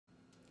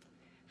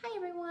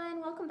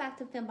back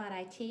to Fembot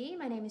IT.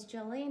 My name is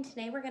Julie, and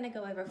today we're going to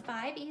go over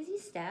 5 easy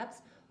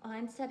steps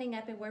on setting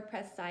up a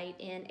WordPress site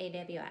in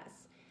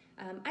AWS.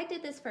 I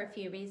did this for a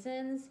few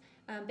reasons.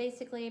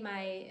 Basically,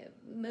 my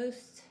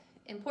most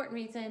important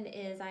reason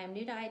is I am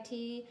new to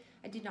IT.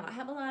 I do not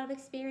have a lot of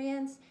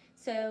experience,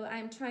 so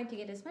I'm trying to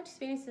get as much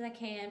experience as I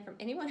can from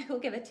anyone who will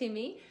give it to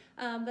me.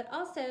 But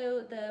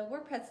also, the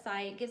WordPress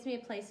site gives me a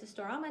place to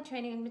store all my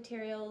training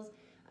materials,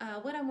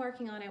 what I'm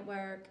working on at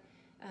work,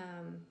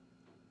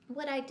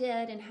 what I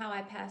did and how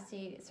I passed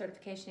the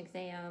certification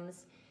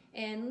exams,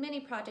 and many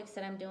projects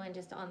that I'm doing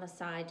just on the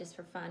side just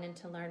for fun and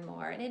to learn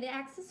more. And it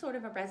acts as sort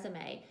of a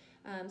resume.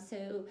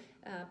 So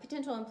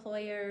potential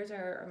employers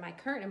or my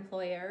current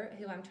employer,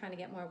 who I'm trying to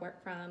get more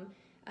work from,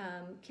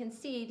 can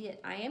see that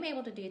I am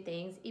able to do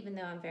things even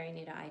though I'm very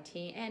new to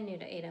IT and new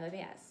to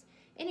AWS.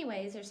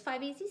 Anyways, there's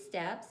 5 easy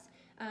steps.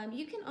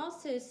 You can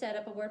also set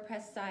up a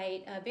WordPress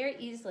site very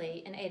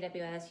easily in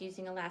AWS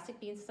using Elastic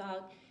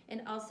Beanstalk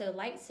and also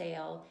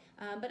Lightsail,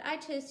 but I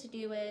chose to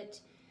do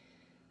it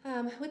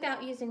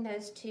without using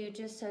those two,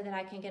 just so that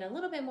I can get a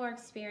little bit more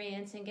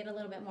experience and get a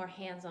little bit more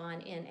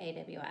hands-on in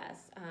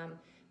AWS.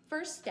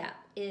 First step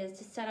is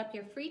to set up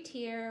your free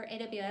tier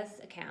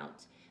AWS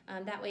account.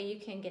 That way you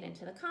can get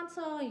into the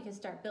console, you can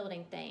start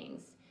building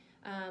things.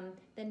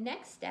 The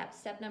next step,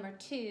 step number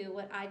 2,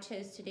 what I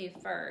chose to do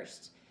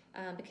first,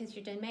 because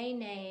your domain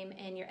name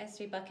and your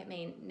S3 bucket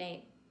name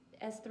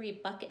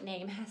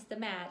has to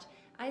match,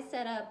 I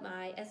set up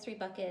my S3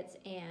 buckets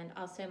and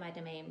also my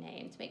domain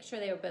name to make sure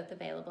they were both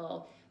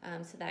available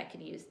so that I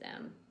could use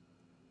them.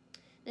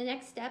 The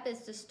next step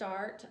is to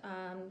start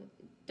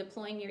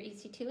deploying your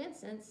EC2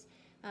 instance.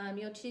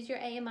 You'll choose your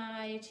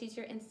AMI, choose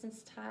your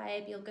instance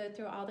type, you'll go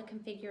through all the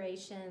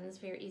configurations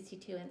for your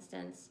EC2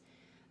 instance.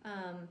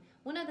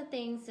 One of the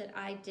things that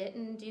I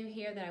didn't do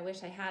here that I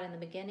wish I had in the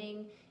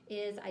beginning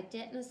is I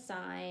didn't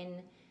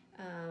assign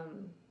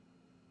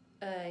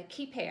a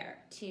key pair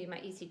to my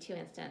EC2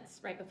 instance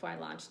right before I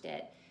launched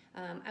it.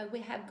 I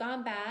have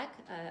gone back,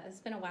 it's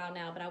been a while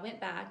now, but I went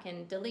back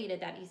and deleted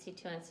that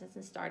EC2 instance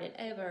and started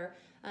over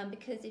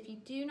because if you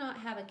do not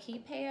have a key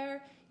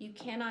pair, you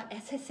cannot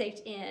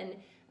SSH in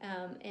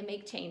and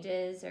make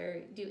changes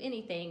or do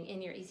anything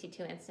in your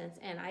EC2 instance.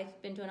 And I've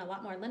been doing a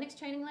lot more Linux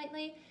training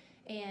lately,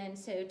 and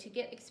so to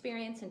get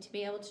experience and to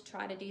be able to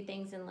try to do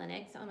things in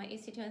Linux on my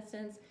EC2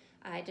 instance,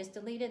 I just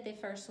deleted the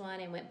first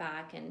one and went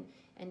back and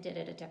did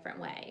it a different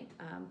way.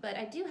 But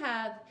I do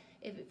have,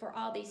 for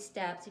all these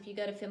steps, if you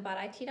go to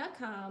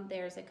fembotit.com,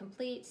 there's a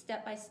complete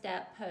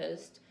step-by-step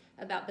post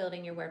about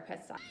building your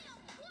WordPress site,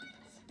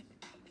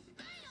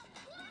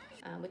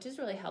 which is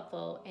really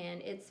helpful, and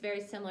it's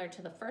very similar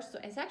to the first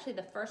one. It's actually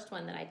the first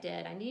one that I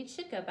did. I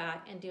should go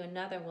back and do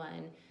another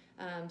one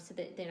so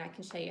that then I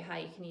can show you how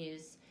you can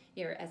use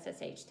your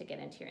SSH to get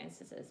into your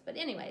instances. But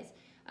anyways,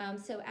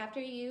 so after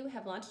you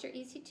have launched your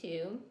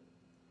EC2,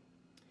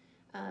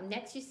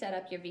 next you set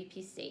up your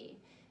VPC.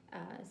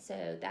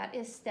 So that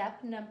is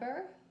step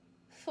number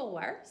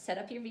 4, set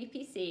up your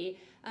VPC.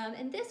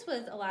 And this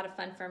was a lot of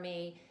fun for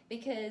me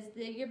because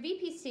your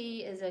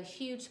VPC is a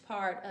huge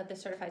part of the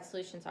Certified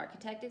Solutions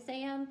Architect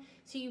exam.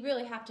 So you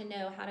really have to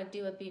know how to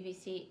do a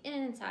VPC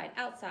inside,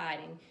 outside,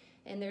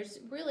 and there's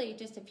really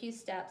just a few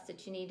steps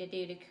that you need to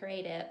do to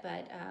create it.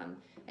 But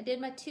I did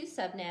my 2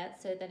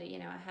 subnets so that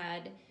I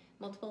had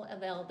multiple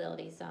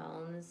availability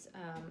zones.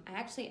 I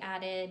actually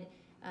added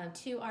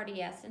 2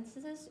 RDS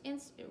instances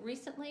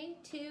recently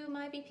to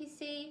my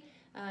VPC,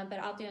 but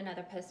I'll do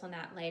another post on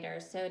that later.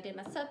 So I did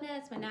my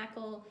subnets, my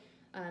NACL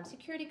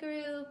security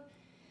group,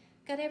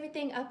 got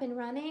everything up and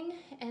running,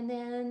 and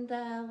then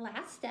the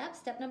last step,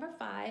 step number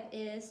 5,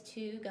 is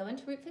to go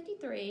into Route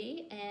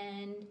 53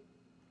 and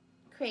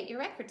create your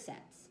record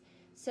sets.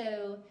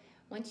 So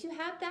once you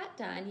have that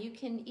done, you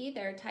can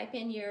either type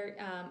in your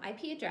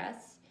IP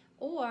address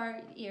or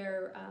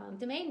your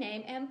domain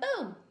name, and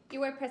boom,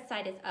 your WordPress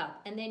site is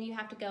up. And then you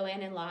have to go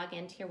in and log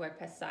into your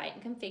WordPress site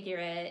and configure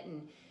it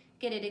and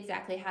get it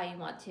exactly how you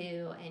want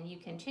to. And you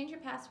can change your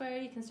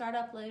password, you can start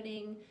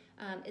uploading.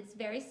 It's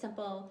very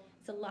simple.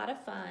 It's a lot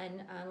of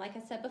fun. Like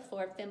I said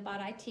before,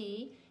 Fembot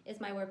IT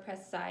is my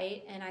WordPress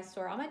site, and I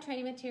store all my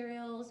training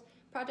materials,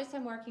 projects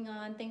I'm working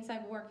on, things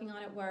I'm working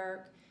on at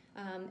work.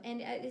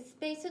 And it's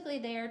basically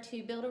there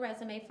to build a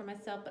resume for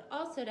myself, but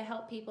also to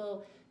help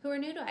people who are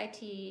new to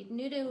IT,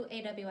 new to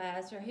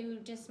AWS, or who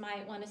just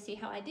might want to see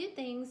how I do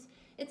things.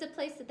 It's a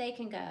place that they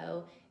can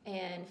go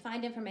and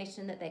find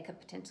information that they could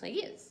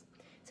potentially use.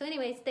 So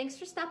anyways, thanks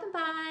for stopping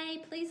by.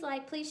 Please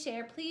like, please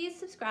share, please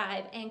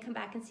subscribe, and come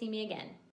back and see me again.